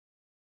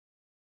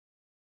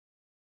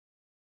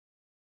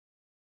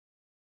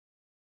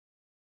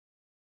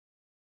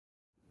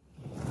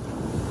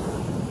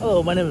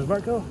Hello, my name is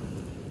Marco,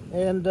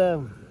 and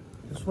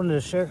just wanted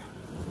to share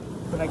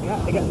what I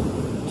got. I got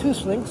 2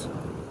 slings,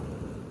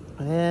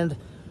 and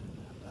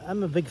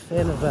I'm a big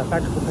fan of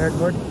Practical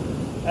Paracord.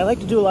 I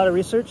like to do a lot of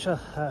research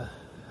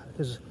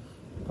because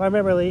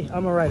primarily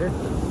I'm a writer.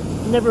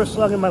 Never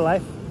slung in my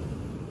life,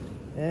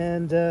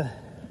 and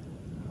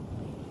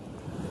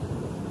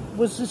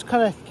was just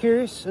kind of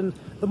curious. And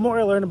the more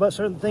I learn about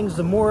certain things,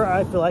 the more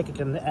I feel like it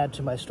can add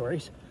to my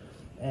stories.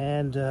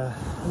 And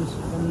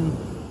in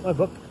my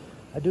book,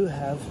 I do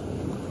have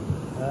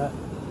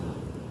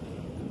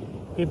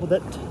people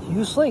that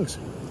use slings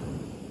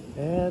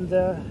and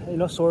you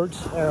know, swords,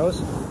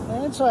 arrows,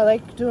 and so I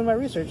like doing my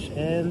research,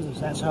 and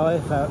that's how I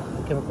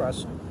came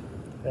across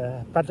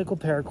Practical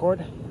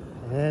Paracord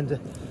and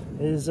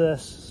his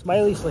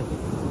smiley sling.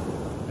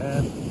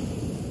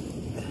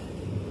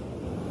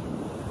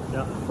 You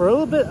know, for a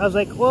little bit I was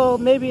like, well,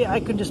 maybe I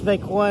could just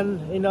make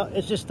one, you know,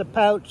 it's just a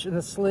pouch and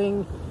a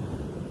sling.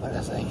 But I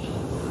was like,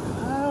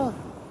 oh,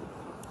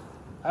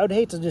 I would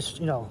hate to just,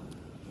 you know,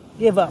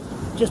 give up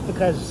just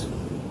because,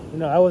 you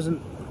know,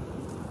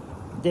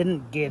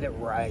 didn't get it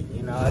right.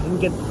 You know, I didn't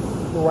get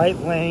the right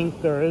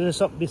length, or it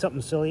would be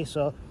something silly.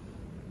 So,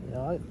 you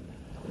know,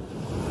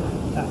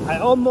 I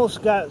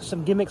almost got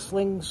some gimmick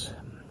slings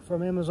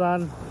from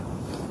Amazon,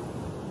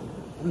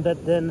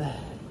 but then,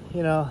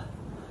 you know,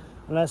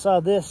 when I saw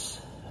this,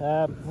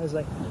 I was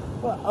like,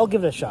 well, I'll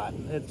give it a shot.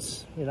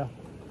 It's, you know,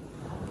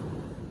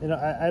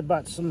 I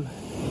bought some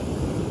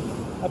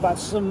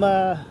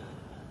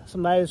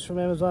knives from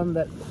Amazon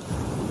that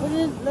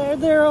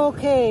they're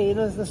okay. You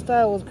know, the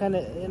style was kind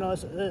of, you know,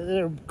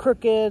 they're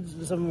crooked.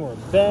 Some of them were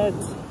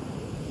bent,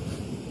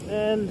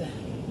 and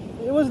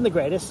it wasn't the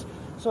greatest.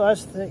 So I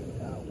was thinking,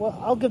 well,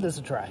 I'll give this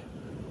a try,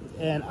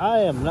 and I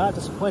am not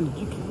disappointed.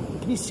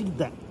 Can you see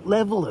that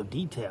level of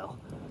detail?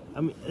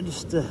 I mean,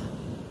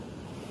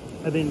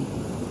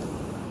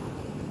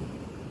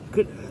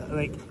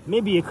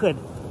 maybe you could.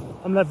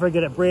 I'm not very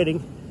good at braiding,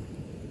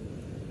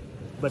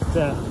 but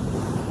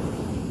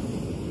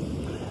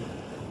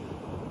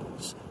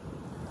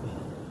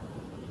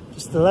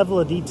just the level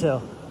of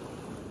detail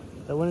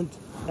that went into,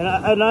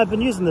 and I've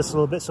been using this a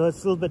little bit, so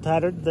it's a little bit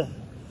tattered,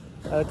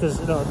 because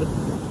you know,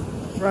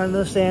 around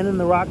the sand and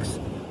the rocks,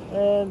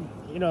 and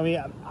you know, I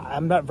mean,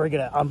 I'm not very good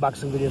at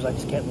unboxing videos. I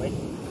just can't wait.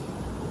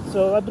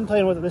 So I've been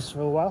playing with this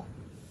for a while.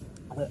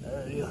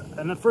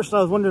 And at first I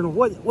was wondering,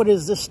 what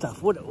is this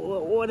stuff?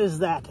 What is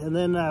that? And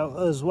then I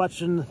was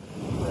watching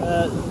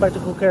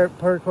Practical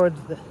Paracord,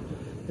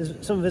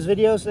 some of his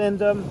videos,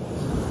 and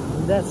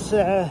that's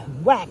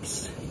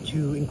wax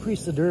to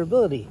increase the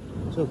durability.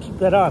 So keep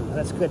that on.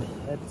 That's good.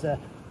 It's you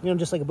know,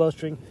 just like a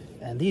bowstring,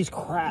 and these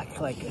crack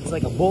like it's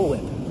like a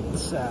bullwhip.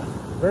 It's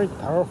very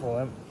powerful.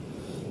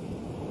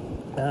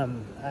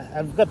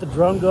 I've got the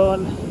drone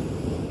going.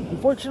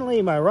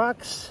 Unfortunately, my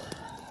rocks.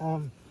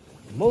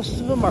 Most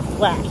of them are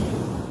flat,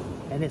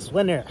 and it's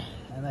winter,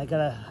 and I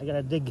gotta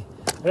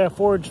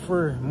forage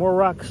for more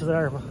rocks that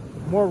are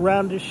more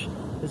roundish.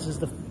 This is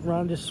the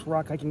roundest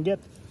rock I can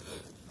get.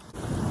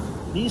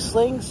 These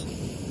slings,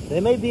 they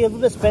may be a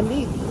little bit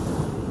spendy,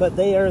 but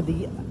they are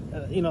the,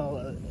 you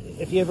know,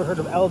 if you ever heard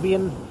of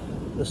Albion,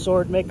 the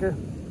sword maker,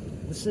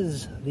 this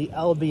is the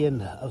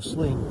Albion of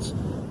slings,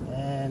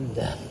 and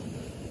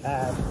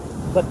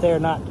but they're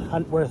not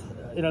worth,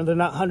 you know, they're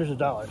not hundreds of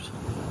dollars.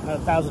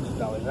 Thousands of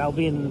dollars.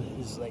 Albion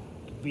is like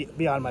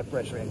beyond my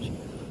price range.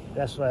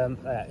 That's why I'm,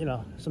 you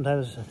know,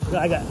 sometimes, you know,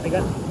 I got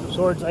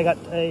swords. I got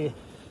a,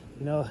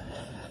 you know,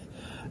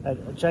 a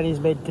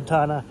Chinese-made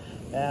katana,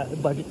 a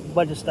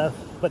bunch of stuff.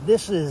 But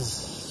this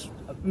is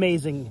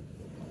amazing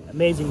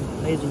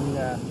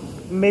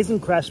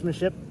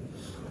craftsmanship.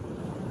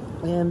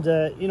 And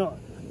you know,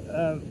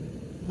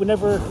 we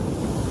never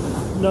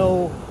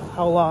know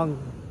how long,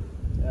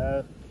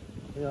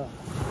 you know,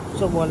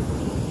 someone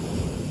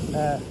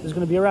is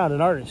going to be around,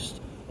 an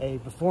artist, a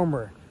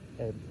performer,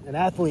 an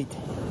athlete,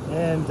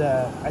 and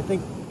I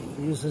think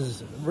this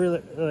is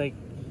really, like,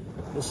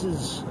 this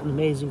is an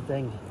amazing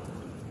thing,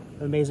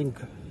 amazing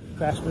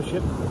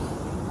craftsmanship,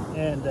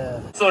 and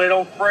so they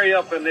don't fray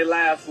up and they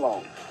last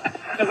long.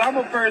 Because I'm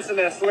a person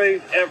that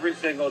slings every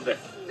single day.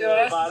 You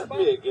know, that's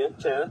me again,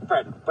 channel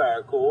Practical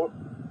Paracord.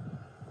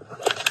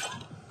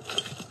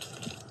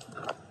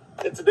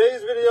 In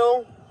today's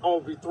video, I'm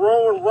gonna be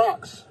throwing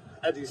rocks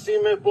at these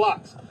cement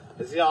blocks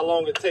and see how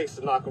long it takes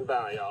to knock them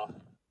down, y'all.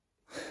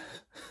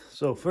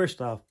 So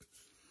first off,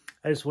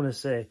 I just want to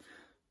say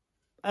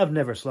I've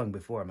never slung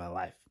before in my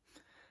life,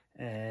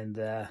 and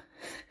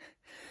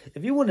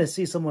if you want to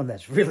see someone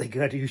that's really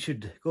good, you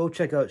should go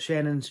check out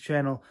Shannon's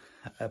channel,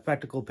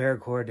 Practical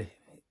Paracord.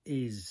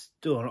 He's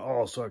doing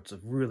all sorts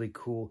of really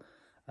cool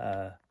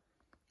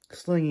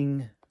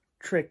slinging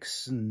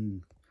tricks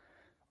and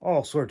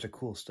all sorts of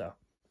cool stuff.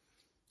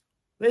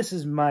 This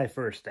is my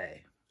first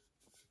day.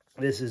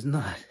 This is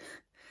not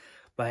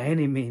by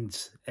any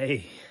means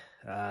it's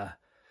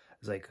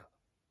like,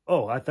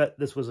 oh, I thought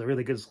this was a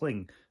really good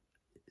sling.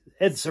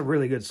 It's a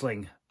really good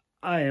sling.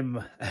 I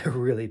am a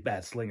really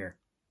bad slinger.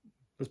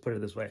 Let's put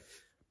it this way.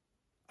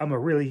 I'm a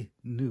really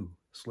new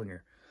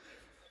slinger.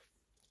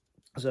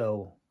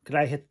 So, could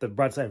I hit the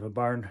broadside of a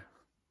barn?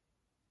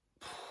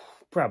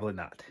 Probably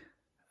not.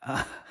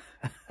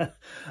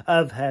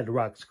 I've had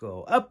rocks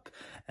go up,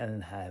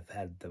 and I've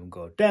had them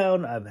go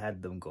down, I've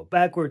had them go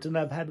backwards, and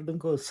I've had them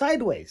go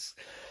sideways.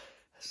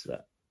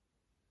 So,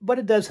 but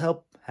it does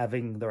help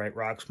having the right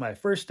rocks. My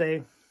first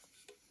day,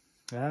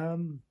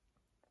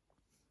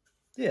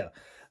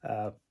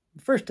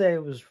 first day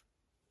it was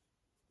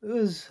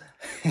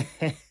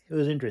it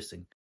was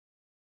interesting.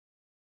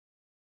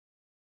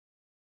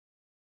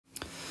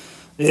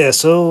 Yeah,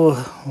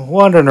 so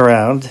wandering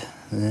around,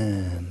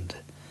 and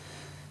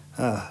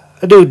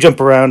I do jump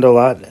around a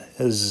lot,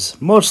 as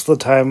most of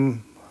the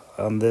time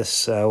on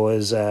this I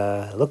was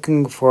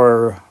looking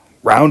for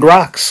round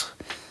rocks.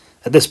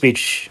 At this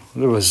beach,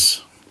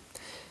 it's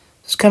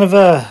kind of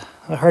a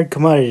hard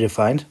commodity to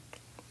find.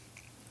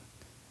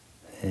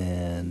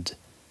 And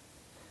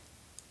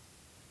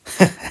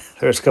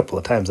there's a couple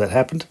of times that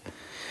happened.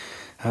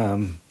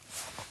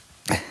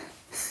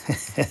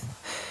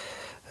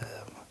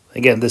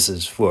 Again, this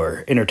is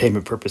for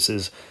entertainment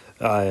purposes.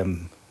 I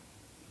am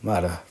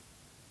not a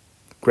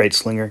great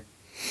slinger.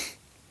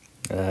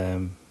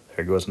 There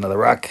goes another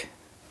rock.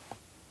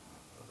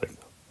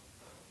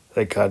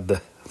 Thank God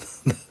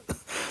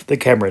the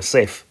camera is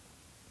safe.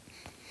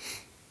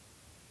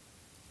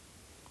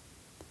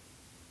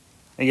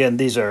 Again,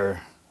 these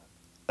are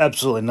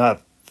absolutely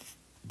not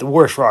the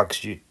worst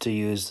rocks to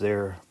use.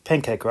 They're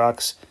pancake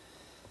rocks.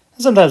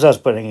 And sometimes I was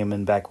putting them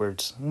in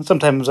backwards. And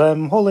sometimes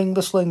I'm holding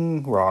the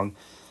sling wrong.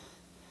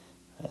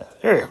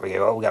 There we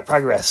go. We got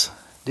progress.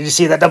 Did you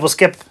see that double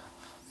skip?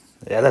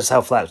 Yeah, that's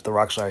how flat the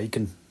rocks are. You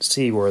can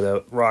see where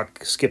the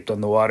rock skipped on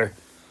the water.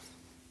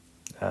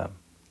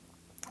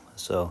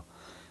 So,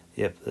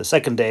 yep, the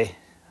second day,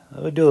 I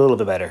would do a little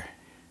bit better.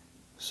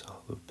 So,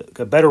 we've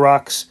got better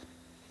rocks,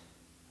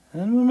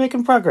 and we're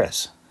making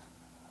progress.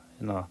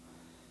 You know, I'm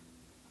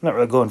not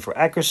really going for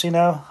accuracy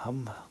now.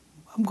 I'm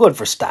going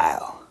for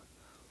style.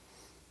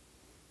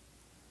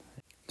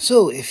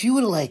 So, if you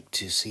would like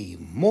to see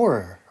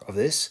more of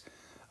this,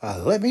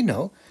 let me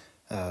know.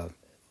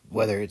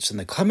 Whether it's in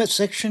the comment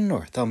section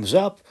or thumbs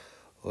up,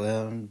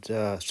 and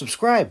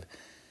subscribe,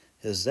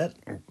 because that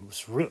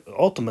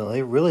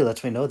ultimately really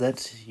lets me know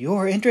that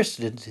you're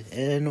interested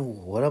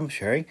in what I'm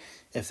sharing.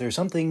 If there's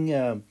something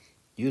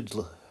you'd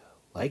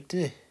like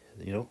to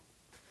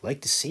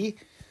see,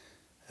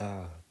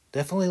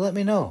 definitely let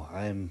me know.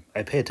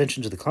 I pay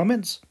attention to the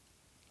comments,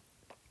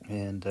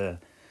 and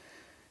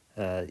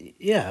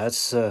yeah,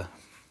 that's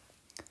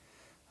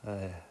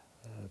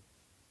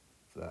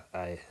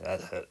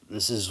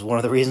this is one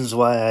of the reasons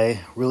why I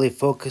really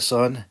focus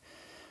on,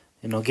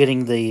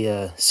 getting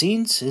the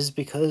scenes, is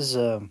because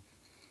one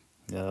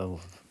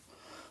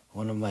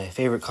of my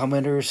favorite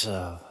commenters,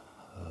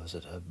 was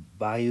it a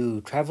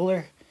Bayou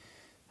Traveler,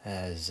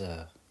 has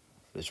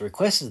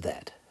requested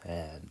that,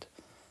 and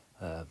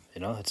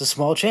it's a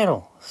small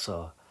channel,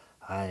 so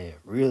I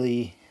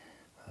really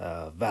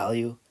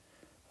value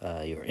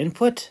your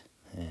input,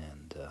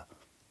 and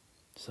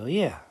so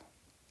yeah.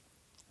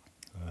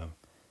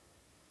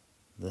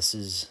 This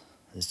is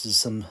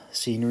some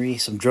scenery,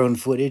 some drone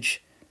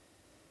footage,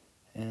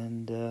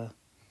 and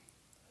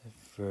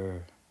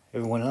for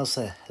everyone else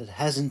that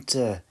hasn't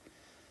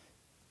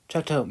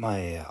checked out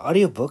my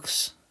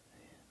audiobooks,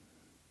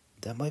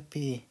 that might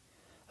be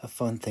a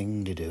fun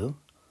thing to do.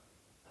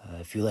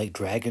 If you like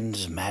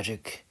dragons,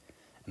 magic,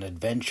 and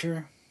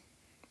adventure,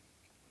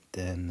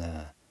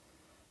 then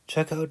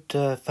check out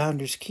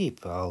Founder's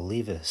Keep. I'll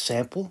leave a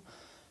sample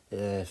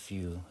if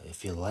you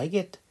like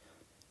it.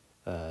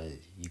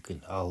 You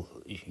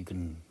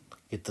can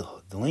get the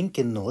link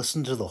and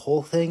listen to the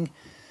whole thing.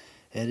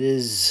 It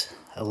is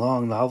a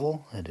long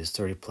novel. It is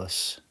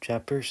 30+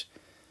 chapters.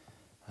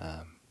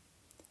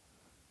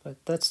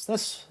 But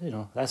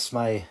that's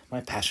my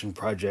passion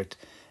project,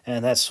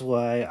 and that's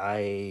why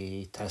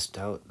I test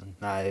out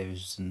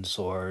knives and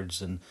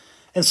swords and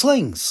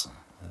slings.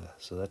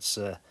 So that's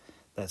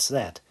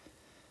that,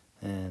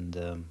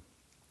 and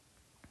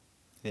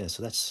yeah.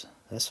 So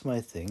that's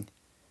my thing,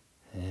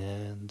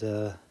 and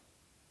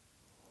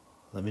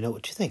let me know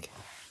what you think.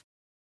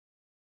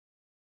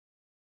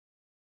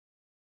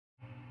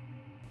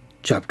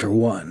 Chapter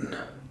 1.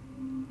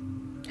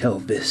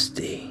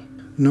 Helvisti.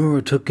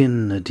 Nora took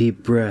in a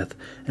deep breath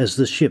as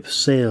the ship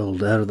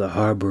sailed out of the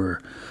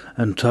harbor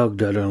and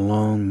tugged at her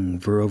long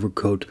fur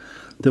overcoat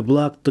that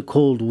blocked the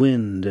cold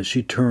wind as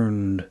she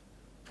turned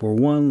for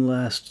one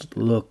last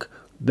look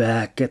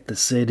back at the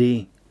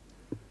city.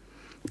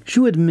 She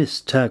would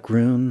miss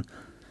Takroon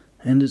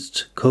and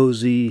its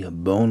cozy,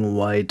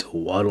 bone-white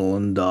wattle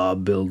and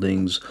daub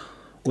buildings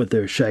with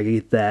their shaggy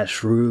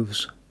thatched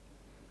roofs.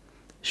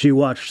 She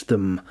watched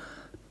them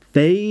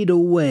fade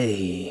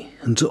away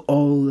until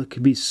all that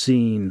could be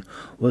seen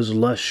was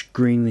lush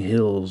green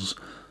hills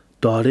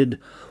dotted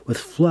with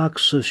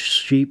flocks of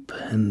sheep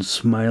and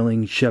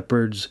smiling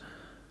shepherds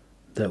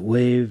that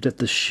waved at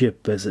the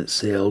ship as it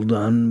sailed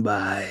on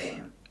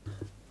by.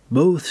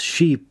 Both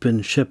sheep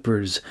and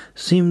shepherds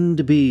seemed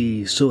to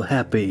be so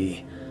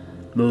happy,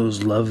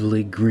 those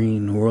lovely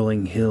green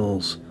whirling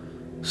hills,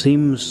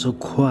 seemed so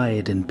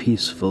quiet and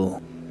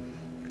peaceful.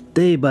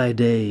 Day by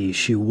day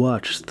she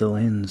watched the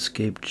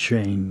landscape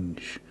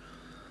change,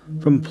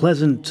 from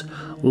pleasant,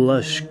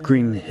 lush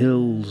green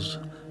hills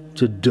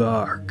to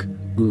dark,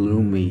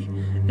 gloomy,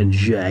 and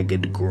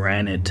jagged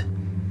granite.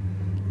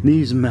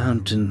 These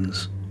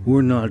mountains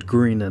were not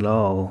green at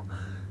all.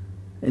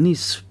 Any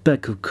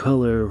speck of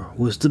color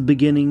was the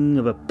beginning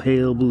of a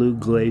pale blue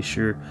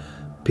glacier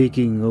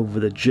peeking over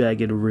the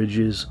jagged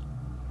ridges.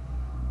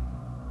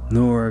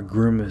 Nora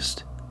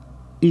grimaced.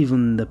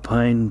 Even the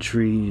pine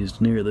trees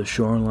near the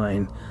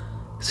shoreline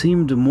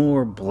seemed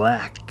more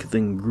black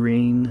than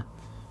green.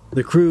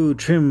 The crew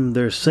trimmed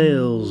their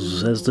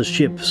sails as the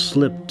ship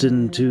slipped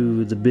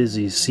into the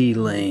busy sea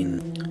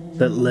lane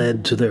that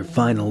led to their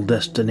final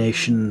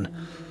destination.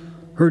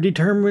 Her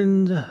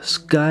determined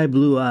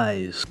sky-blue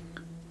eyes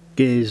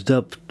gazed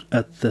up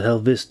at the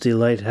Helvisti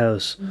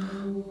lighthouse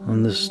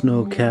on the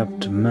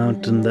snow-capped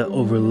mountain that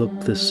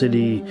overlooked the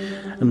city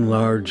and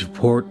large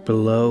port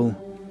below.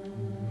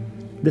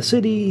 The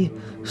city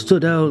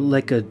stood out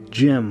like a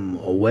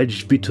gem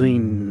wedged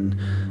between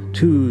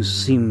two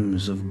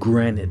seams of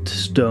granite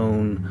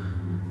stone.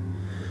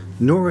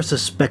 Nora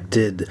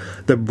suspected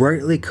the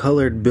brightly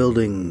colored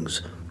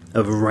buildings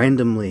of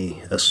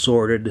randomly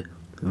assorted,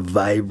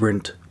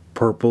 vibrant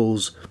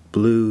purples,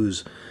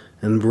 blues,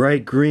 and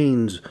bright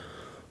greens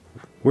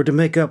were to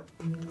make up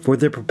for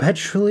the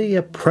perpetually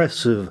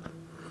oppressive,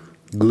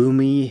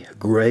 gloomy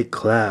gray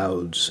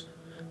clouds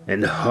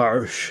and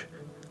harsh,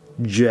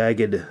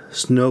 jagged,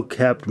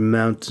 snow-capped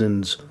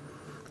mountains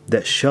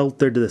that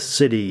sheltered the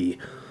city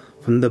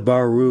from the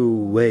Baru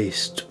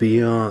waste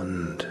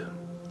beyond.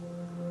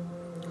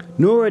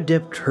 Nora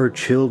dipped her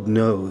chilled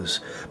nose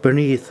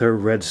beneath her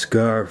red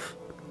scarf.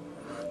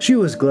 She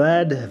was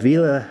glad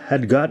Vila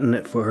had gotten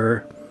it for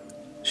her.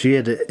 She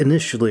had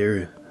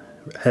initially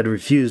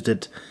refused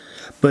it,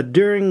 but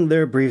during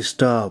their brief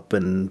stop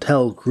in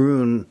Tel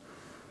Grun,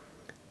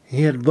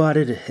 he had bought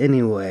it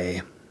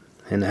anyway,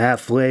 and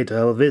halfway to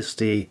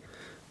Helvisti,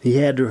 he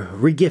had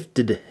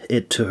regifted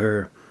it to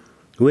her,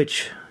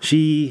 which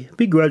she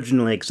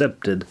begrudgingly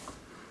accepted.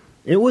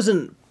 It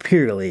wasn't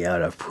purely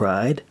out of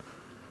pride.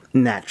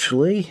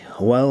 Naturally,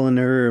 while in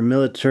her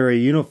military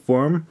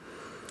uniform,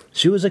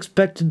 she was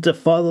expected to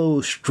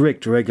follow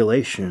strict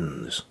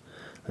regulations.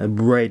 A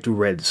bright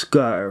red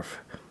scarf,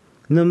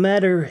 no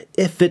matter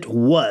if it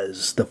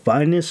was the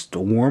finest,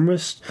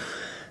 warmest,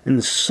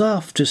 and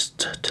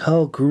softest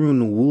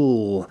Talcaroon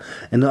wool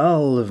in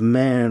all of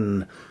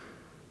man,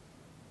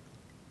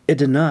 it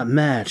did not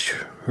match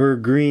her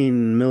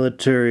green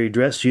military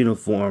dress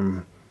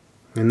uniform.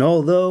 And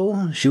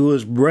although she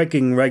was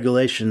breaking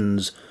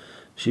regulations,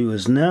 she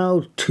was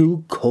now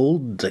too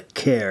cold to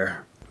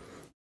care.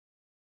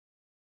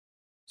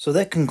 So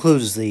that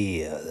concludes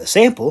the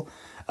sample.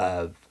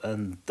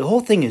 And the whole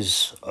thing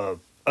is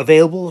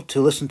available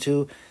to listen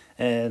to,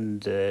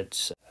 and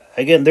it's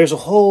again, there's a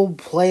whole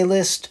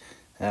playlist.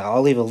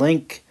 I'll leave a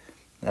link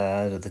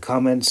to the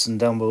comments and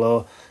down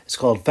below. It's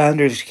called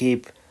Founders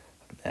Keep,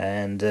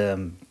 and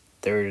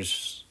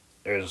there's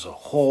a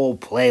whole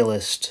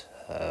playlist.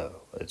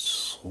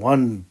 It's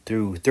 1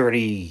 through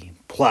 30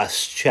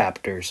 plus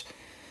chapters,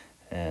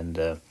 and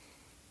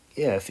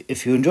yeah,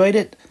 if you enjoyed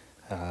it,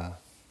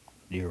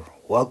 you're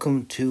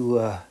welcome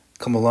to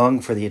come along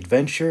for the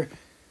adventure,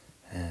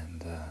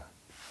 and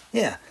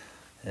yeah,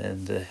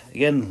 and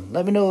again,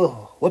 let me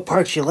know what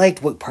parts you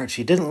liked, what parts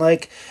you didn't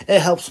like. It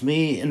helps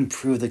me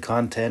improve the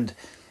content,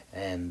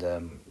 and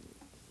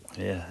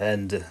yeah,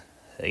 and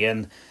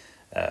again,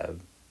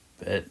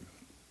 it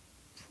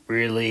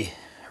really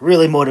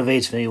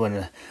motivates me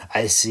when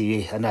I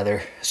see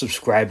another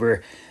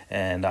subscriber,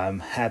 and I'm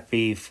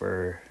happy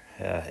for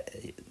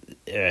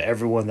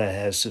everyone that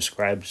has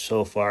subscribed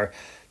so far.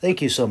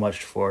 Thank you so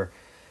much for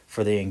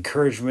the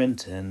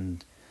encouragement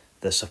and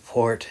the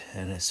support,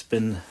 and it's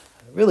been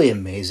really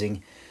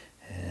amazing,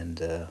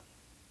 and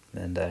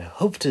I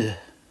hope to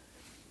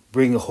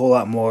bring a whole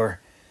lot more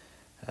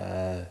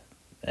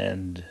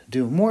and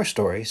do more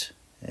stories,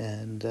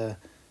 and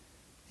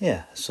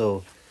yeah,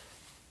 so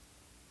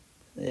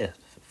yeah,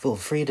 feel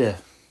free to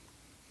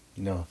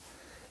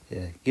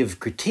give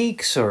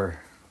critiques or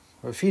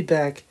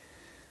feedback,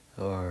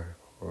 or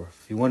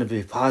if you want to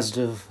be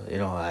positive,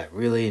 I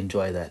really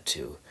enjoy that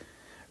too.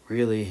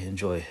 Really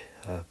enjoy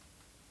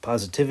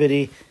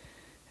positivity,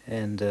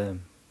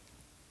 and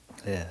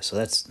yeah, so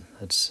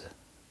that's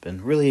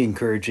been really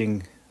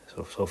encouraging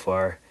so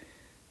far,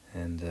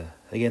 and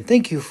again,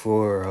 thank you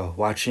for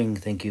watching,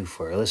 thank you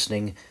for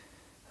listening,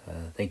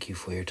 thank you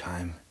for your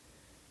time,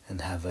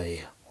 and have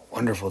a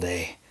wonderful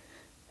day.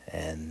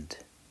 And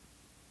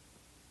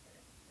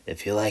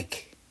if you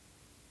like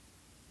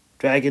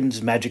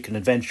dragons, magic, and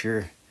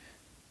adventure,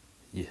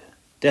 you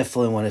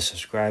definitely want to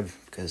subscribe,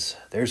 because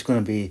there's going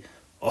to be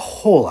a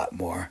whole lot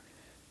more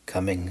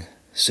coming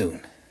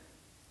soon.